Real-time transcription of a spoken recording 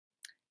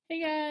Hey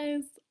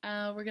guys,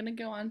 we're going to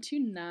go on to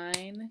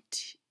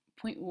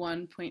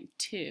 9.1.2,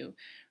 which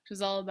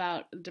is all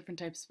about the different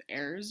types of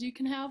errors you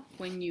can have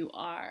when you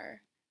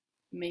are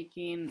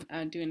doing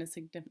a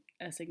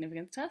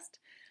significance test.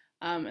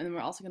 And then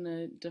we're also going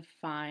to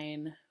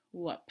define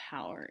what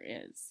power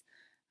is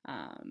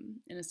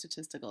in a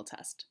statistical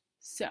test.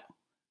 So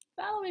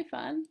that'll be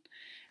fun.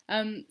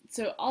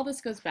 So all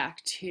this goes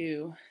back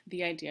to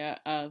the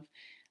idea of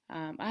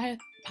a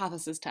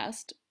hypothesis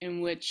test in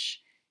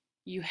which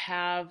you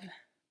have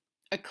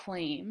a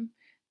claim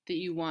that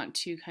you want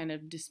to kind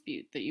of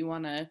dispute, that you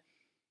want to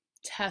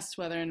test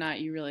whether or not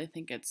you really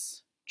think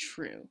it's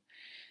true.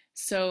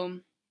 So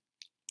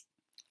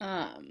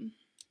you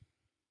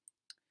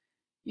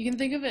can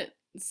think of it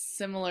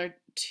similar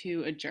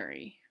to a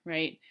jury,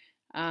 right?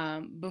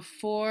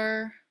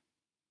 Before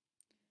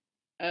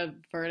a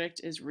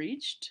verdict is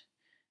reached,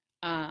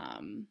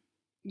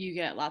 you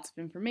get lots of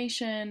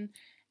information,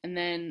 and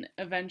then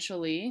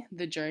eventually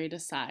the jury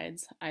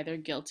decides either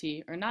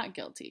guilty or not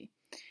guilty.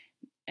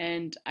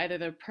 And either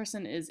the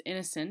person is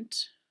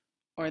innocent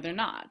or they're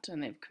not,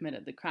 and they've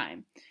committed the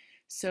crime.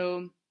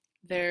 So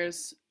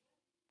there's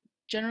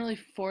generally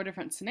 4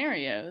 different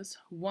scenarios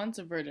once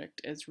a verdict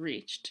is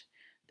reached.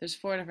 There's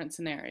 4 different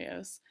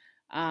scenarios.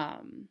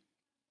 The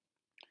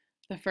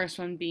first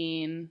one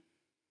being,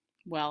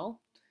 well,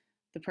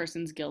 the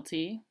person's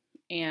guilty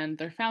and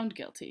they're found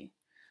guilty.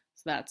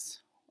 So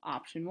that's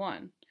option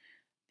 1.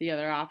 The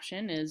other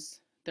option is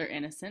they're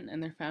innocent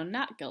and they're found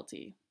not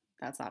guilty.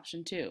 That's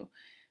option 2.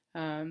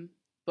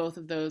 Both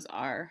of those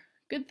are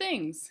good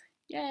things.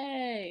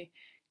 Yay!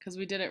 Because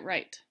we did it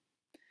right.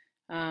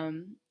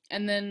 And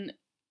then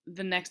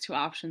the next 2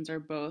 options are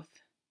both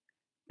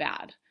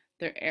bad.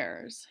 They're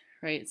errors,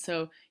 right?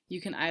 So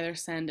you can either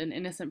send an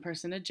innocent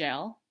person to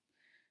jail,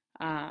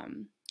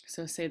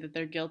 so say that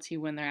they're guilty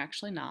when they're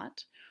actually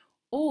not,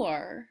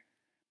 or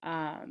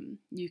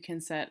you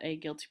can set a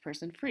guilty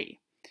person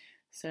free.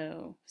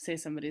 So say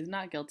somebody's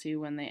not guilty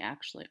when they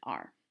actually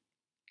are.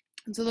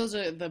 And so those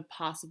are the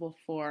possible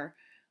 4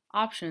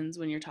 options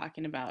when you're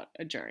talking about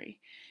a jury.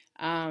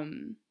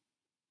 In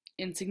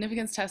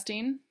significance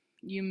testing,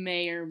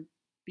 you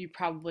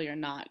probably are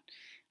not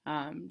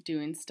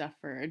doing stuff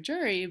for a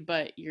jury,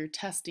 but you're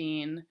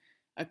testing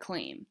a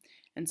claim.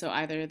 And so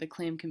either the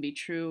claim can be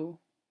true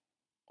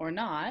or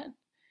not,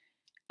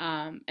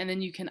 and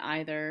then you can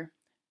either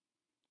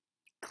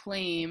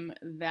claim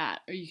that,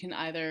 or you can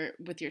either,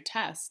 with your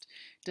test,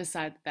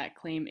 decide that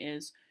claim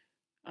is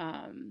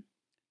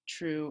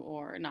true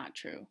or not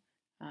true.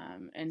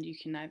 And you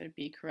can either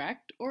be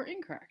correct or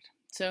incorrect.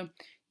 So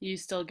you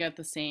still get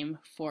the same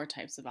 4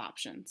 types of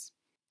options.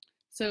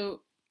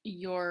 So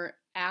your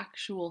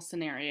actual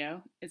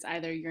scenario is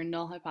either your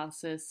null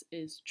hypothesis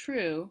is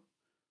true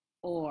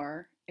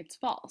or it's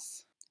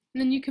false.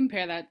 And then you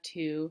compare that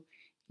to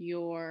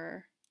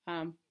your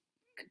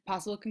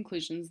possible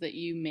conclusions that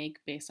you make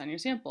based on your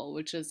sample,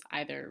 which is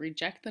either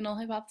reject the null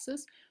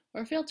hypothesis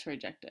or fail to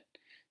reject it.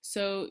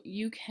 So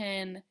you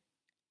can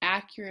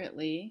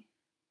accurately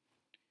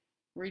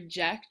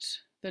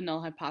reject the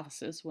null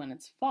hypothesis when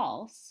it's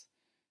false,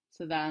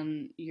 so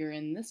then you're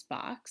in this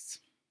box,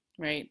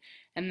 right?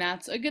 And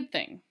that's a good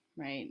thing,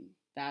 right?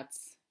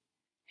 That's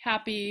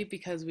happy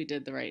because we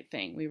did the right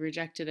thing. We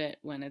rejected it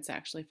when it's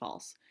actually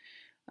false.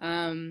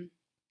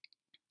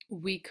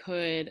 We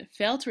could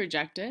fail to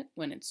reject it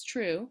when it's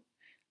true.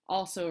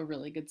 Also a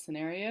really good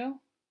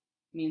scenario,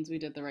 means we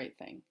did the right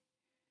thing.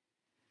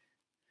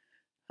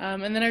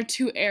 And then our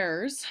 2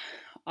 errors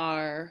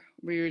are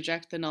we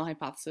reject the null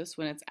hypothesis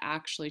when it's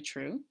actually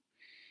true,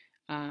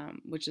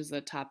 which is the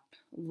top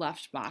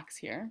left box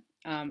here.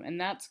 And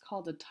that's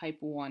called a type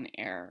 1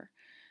 error.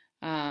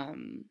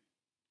 And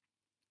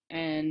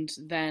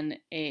then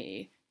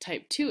a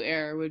type 2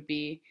 error would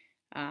be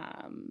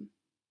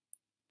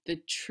the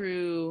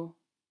true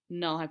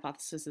null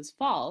hypothesis is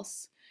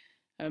false,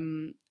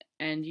 and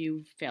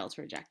you fail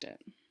to reject it.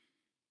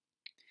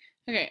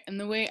 Okay, and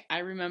the way I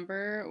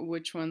remember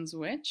which one's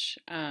which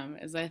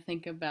is I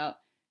think about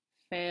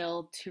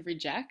fail to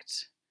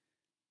reject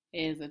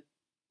is a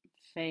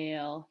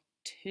fail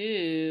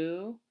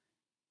to,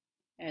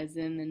 as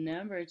in the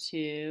number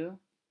 2,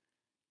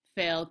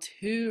 fail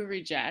to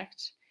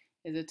reject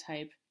is a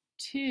type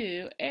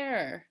 2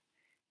 error.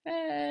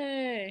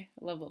 Hey,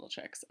 I love little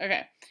tricks.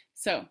 Okay,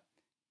 so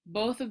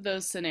both of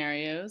those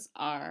scenarios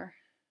are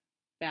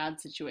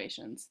bad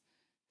situations.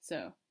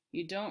 So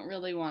you don't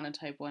really want a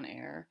type 1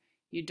 error.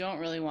 You don't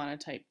really want a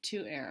type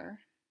 2 error.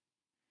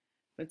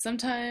 But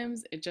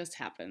sometimes it just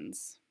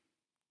happens.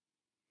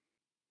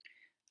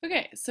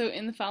 Okay, so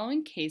in the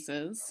following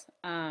cases,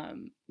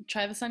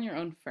 try this on your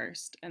own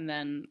first, and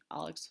then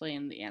I'll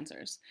explain the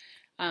answers.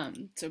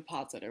 So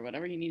pause it or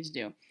whatever you need to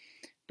do.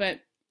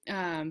 But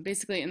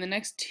basically, in the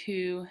next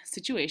 2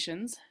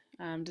 situations,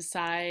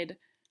 decide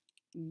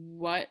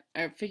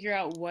figure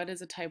out what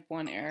is a type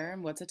 1 error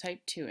and what's a type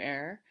 2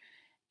 error,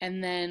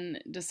 and then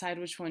decide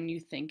which one you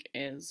think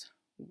is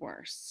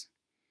worse.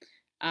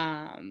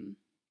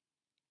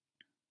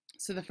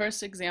 So the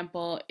first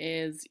example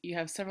is you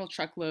have several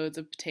truckloads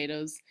of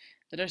potatoes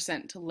that are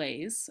sent to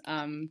Lay's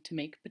to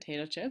make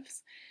potato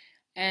chips.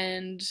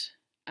 And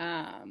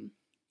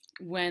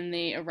when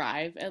they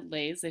arrive at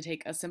Lay's, they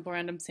take a simple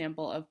random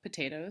sample of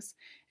potatoes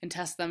and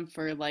test them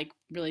for like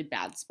really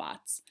bad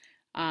spots.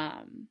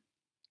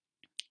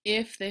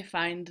 If they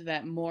find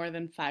that more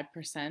than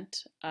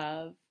 5%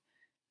 of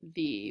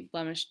the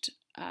blemished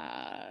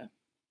of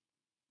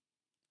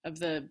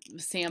the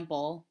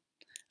sample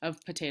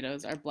of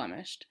potatoes are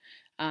blemished,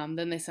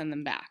 then they send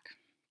them back.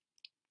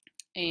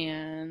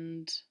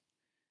 And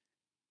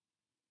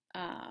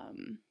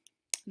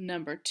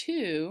number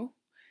 2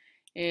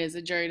 is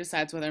a jury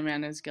decides whether a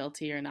man is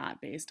guilty or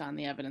not based on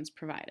the evidence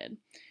provided.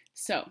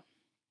 So,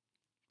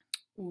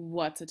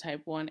 what's a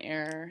type 1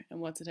 error and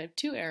what's a type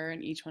 2 error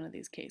in each one of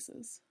these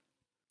cases?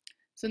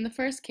 So in the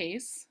first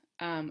case,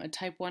 a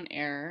type 1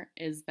 error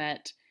is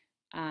that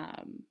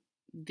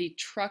the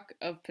truck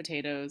of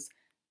potatoes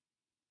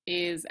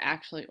is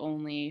actually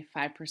only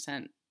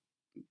 5%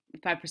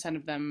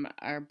 of them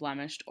are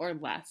blemished or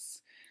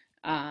less.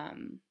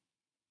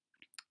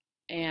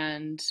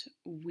 And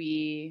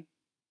we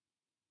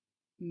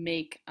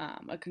make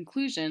a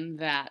conclusion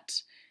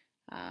that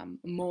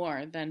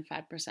more than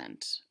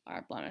 5%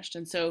 are blemished.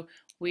 And so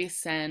we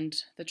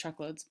send the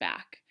truckloads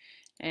back.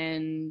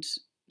 And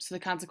so the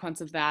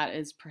consequence of that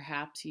is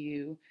perhaps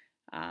you,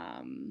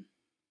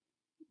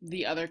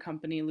 the other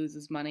company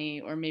loses money,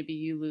 or maybe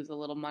you lose a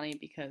little money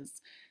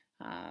because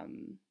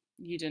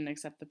you didn't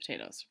accept the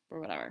potatoes or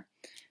whatever.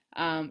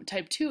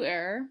 Type 2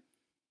 error,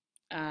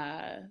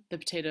 the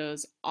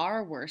potatoes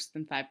are worse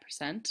than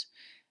 5%,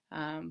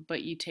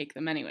 but you take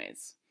them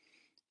anyways.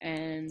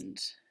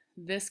 And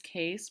this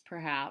case,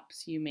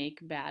 perhaps you make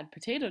bad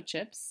potato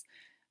chips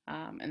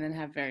and then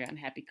have very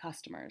unhappy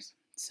customers.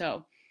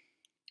 So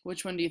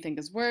which one do you think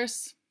is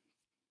worse?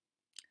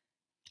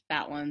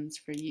 That one's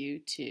for you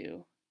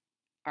to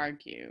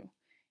argue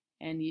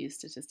and use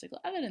statistical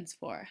evidence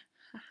for.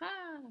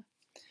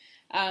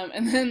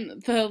 And then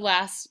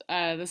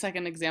the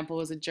second example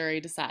was a jury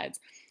decides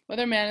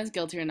whether a man is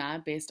guilty or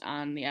not based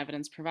on the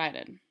evidence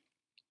provided.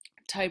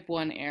 Type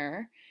 1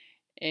 error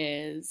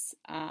is,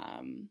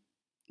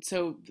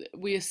 so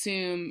we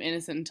assume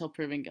innocent until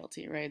proven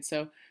guilty, right?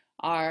 So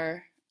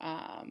our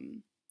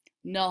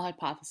null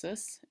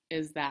hypothesis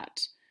is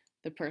that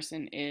the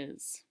person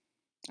is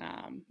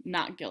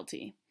not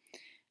guilty.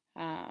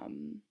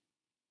 And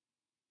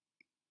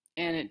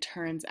it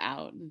turns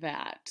out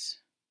that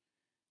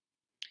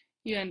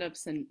you end up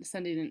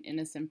sending an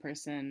innocent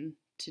person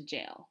to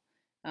jail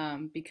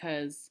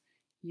because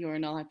your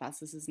null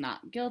hypothesis is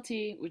not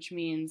guilty, which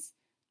means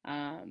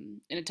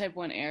in a type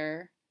 1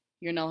 error,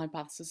 your null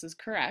hypothesis is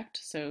correct,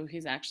 so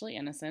he's actually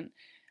innocent,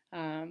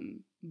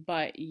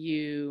 but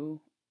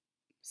you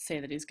say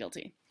that he's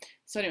guilty.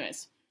 So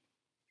anyways,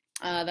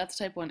 that's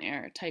type 1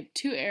 error. Type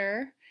 2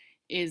 error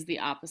is the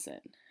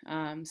opposite.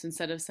 So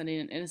instead of sending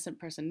an innocent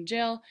person to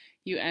jail,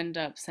 you end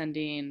up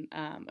sending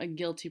a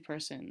guilty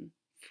person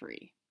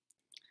free.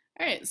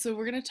 All right, so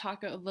we're going to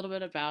talk a little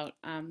bit about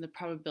the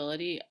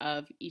probability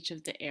of each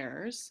of the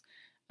errors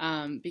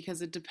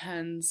because it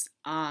depends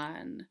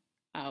on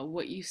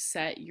what you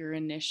set your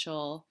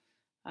initial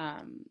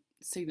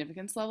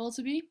significance level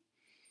to be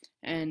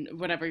and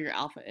whatever your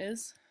alpha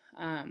is.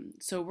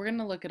 So we're going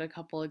to look at a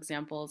couple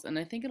examples, and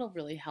I think it'll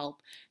really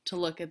help to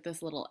look at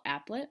this little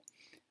applet.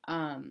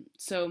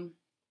 So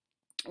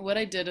what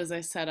I did is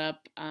I set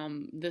up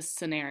this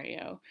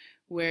scenario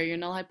where your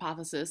null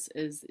hypothesis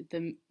is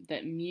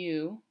that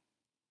mu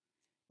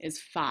is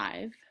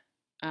 5,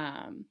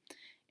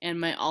 and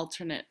my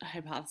alternate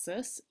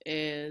hypothesis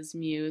is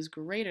mu is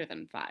greater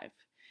than 5.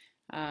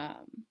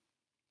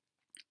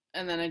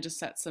 And then I just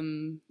set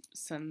some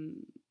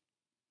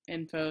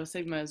info.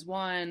 Sigma is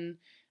 1,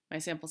 my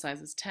sample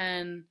size is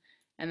 10,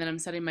 and then I'm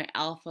setting my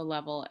alpha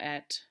level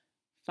at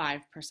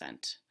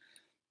 5%.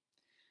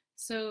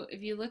 So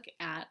if you look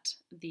at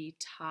the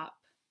top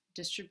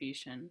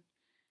distribution,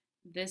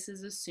 this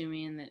is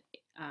assuming that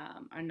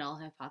our null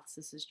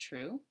hypothesis is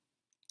true.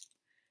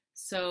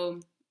 So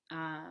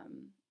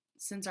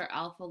since our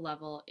alpha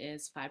level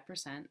is 5%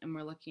 and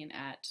we're looking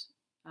at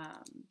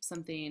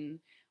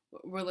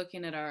we're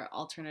looking at our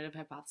alternative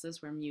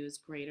hypothesis where mu is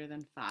greater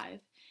than 5,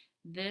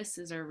 this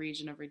is our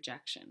region of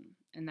rejection,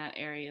 and that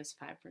area is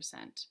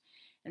 5%.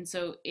 And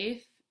so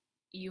if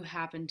you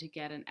happen to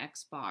get an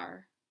X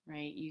bar,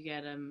 right, you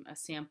get a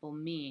sample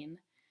mean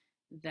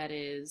that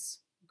is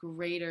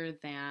greater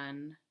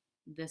than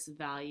this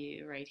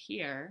value right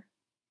here,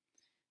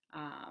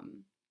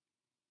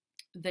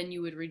 then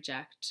you would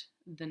reject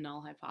the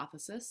null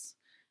hypothesis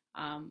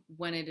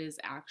when it is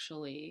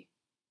actually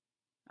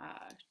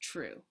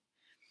true.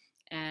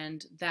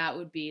 And that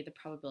would be the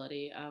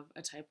probability of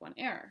a type 1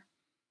 error.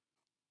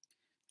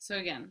 So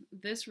again,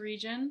 this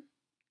region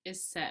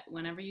is set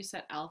whenever you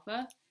set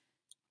alpha.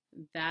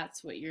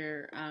 That's what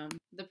your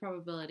the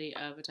probability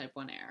of a type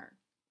 1 error.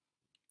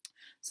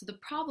 So the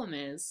problem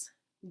is,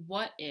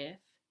 what if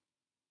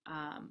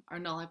our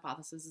null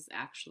hypothesis is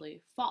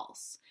actually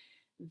false?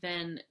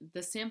 Then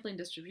the sampling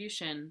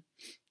distribution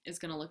is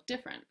going to look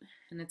different,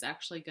 and it's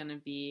actually going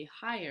to be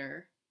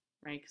higher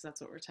right? Because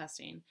that's what we're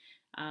testing.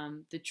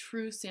 The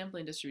true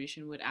sampling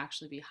distribution would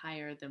actually be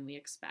higher than we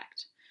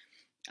expect.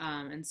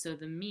 And so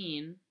the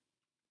mean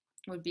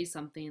would be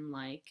something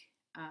like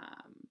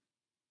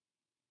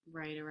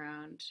right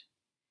around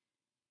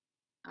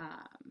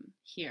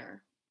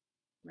here,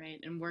 right?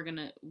 And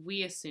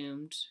we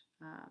assumed,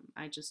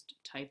 I just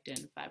typed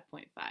in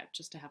 5.5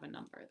 just to have a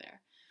number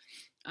there.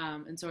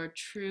 And so our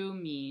true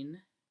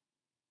mean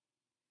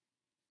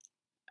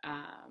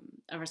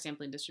of our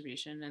sampling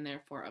distribution, and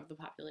therefore of the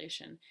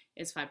population,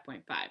 is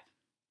 5.5.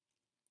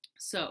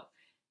 So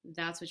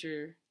that's what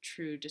your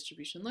true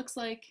distribution looks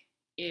like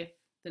if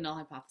the null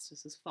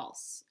hypothesis is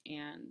false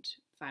and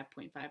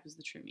 5.5 is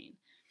the true mean,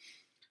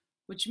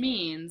 which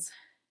means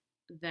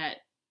that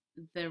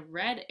the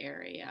red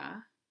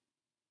area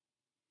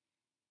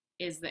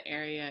is the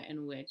area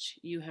in which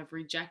you have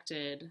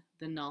rejected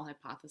the null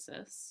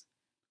hypothesis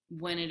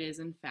when it is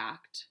in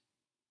fact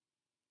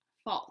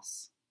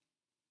false.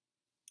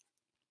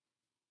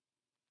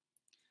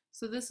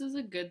 So this is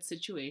a good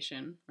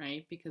situation,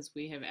 right? Because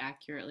we have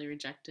accurately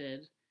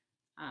rejected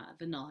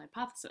the null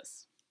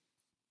hypothesis.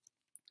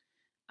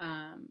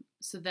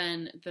 So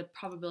then the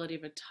probability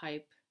of a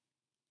type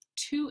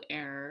 2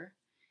 error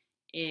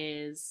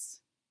is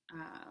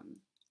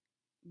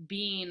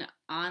being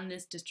on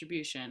this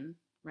distribution,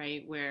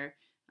 right, where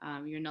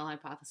your null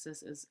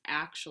hypothesis is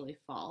actually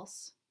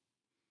false,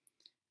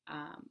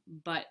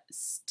 but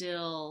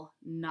still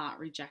not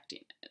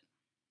rejecting it.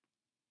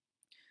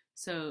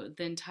 So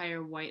the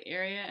entire white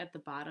area at the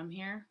bottom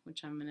here,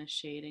 which I'm going to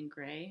shade in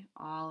gray,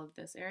 all of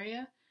this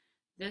area,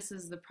 this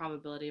is the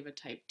probability of a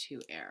type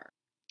 2 error.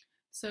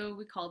 So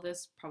we call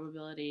this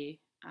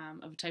probability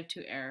of a type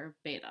 2 error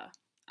beta,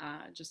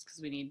 just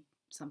because we need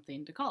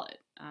something to call it.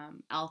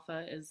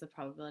 Alpha is the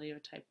probability of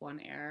a type 1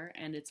 error,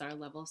 and it's our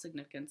level of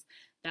significance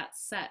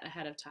that's set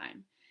ahead of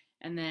time.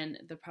 And then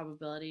the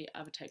probability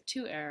of a type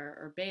 2 error,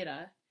 or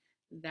beta,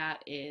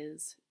 that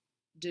is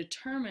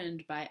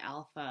determined by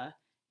alpha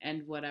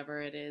and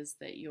whatever it is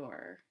that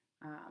you're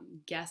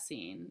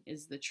guessing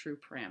is the true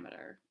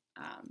parameter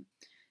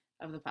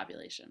of the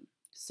population.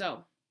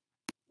 So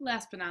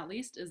last but not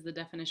least is the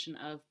definition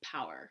of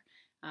power.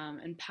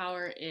 And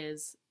power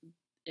is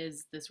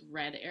this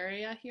red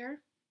area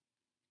here.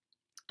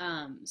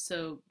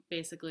 So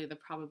basically the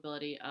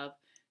probability of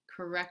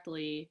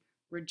correctly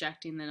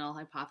rejecting the null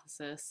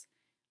hypothesis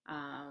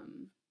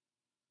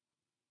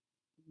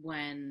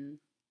when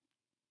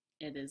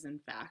it is in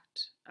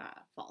fact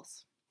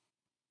false.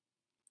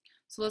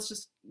 So let's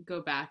just go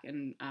back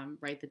and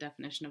write the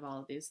definition of all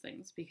of these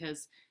things,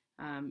 because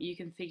you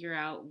can figure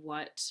out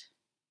what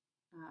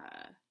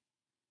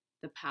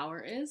the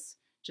power is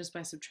just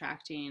by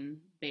subtracting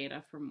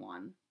beta from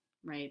 1,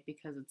 right?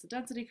 Because it's a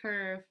density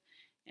curve,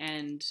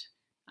 and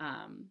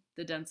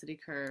the density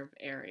curve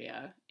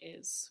area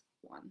is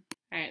 1.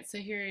 All right, so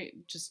here are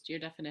just your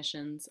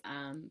definitions.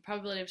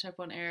 Probability of type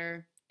 1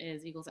 error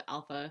is equal to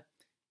alpha.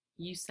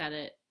 You set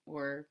it,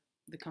 or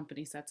the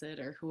company sets it,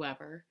 or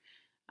whoever,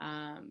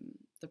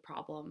 the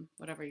problem,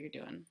 whatever you're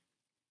doing.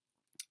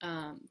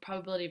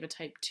 Probability of a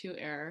type 2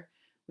 error,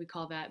 we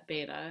call that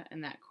beta,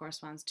 and that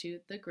corresponds to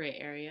the gray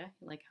area.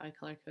 You like how I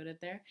color-coded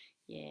there?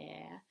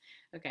 Yeah.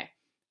 Okay.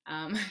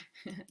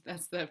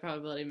 That's the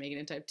probability of making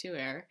a type 2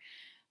 error.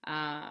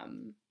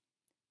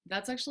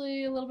 That's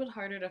actually a little bit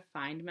harder to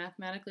find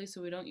mathematically,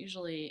 so we don't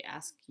usually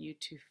ask you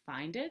to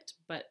find it,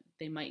 but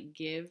they might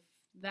give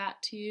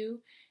that to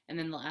you, and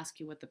then they'll ask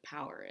you what the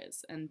power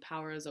is. And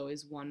power is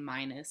always 1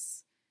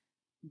 minus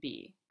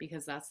b,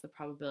 because that's the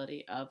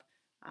probability of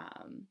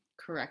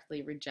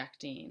correctly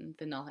rejecting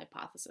the null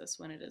hypothesis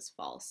when it is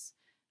false,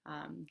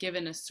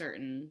 given a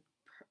certain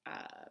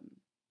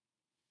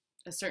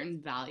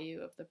value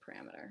of the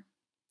parameter.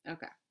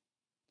 Okay.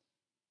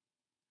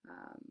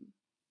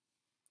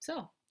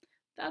 So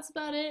that's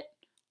about it.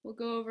 We'll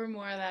go over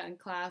more of that in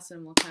class,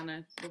 and we'll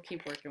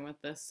keep working with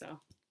this,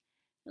 so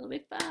it'll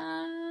be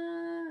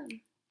fun.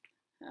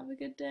 Have a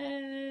good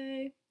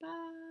day.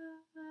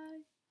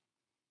 Bye.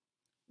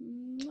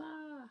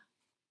 Mwah.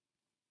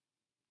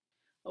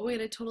 Oh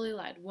wait, I totally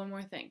lied. One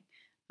more thing.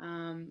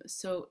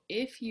 So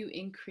if you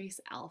increase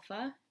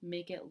alpha,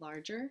 make it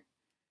larger,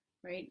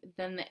 right,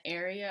 then the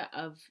area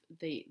of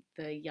the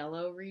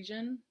yellow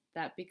region,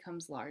 that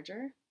becomes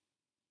larger,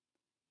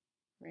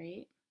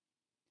 right?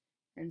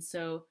 And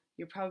so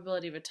your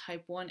probability of a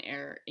type 1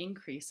 error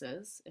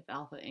increases if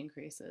alpha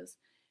increases,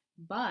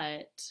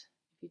 but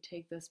if you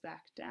take this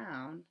back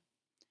down,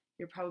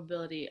 your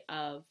probability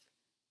of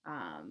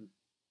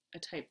a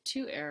type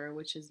 2 error,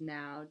 which is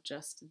now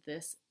just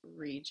this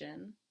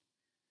region,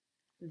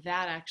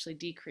 that actually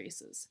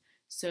decreases.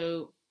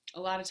 So a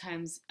lot of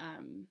times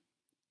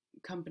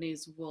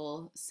companies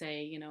will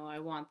say, you know, I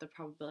want the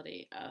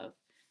probability of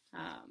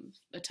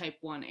a type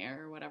 1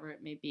 error, whatever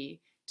it may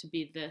be, to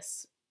be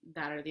this,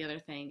 that, or the other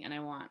thing, and I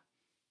want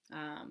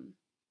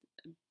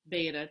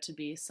beta to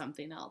be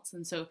something else.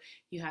 And so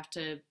you have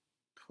to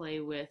play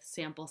with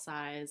sample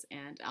size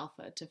and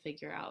alpha to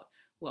figure out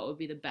what would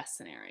be the best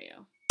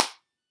scenario.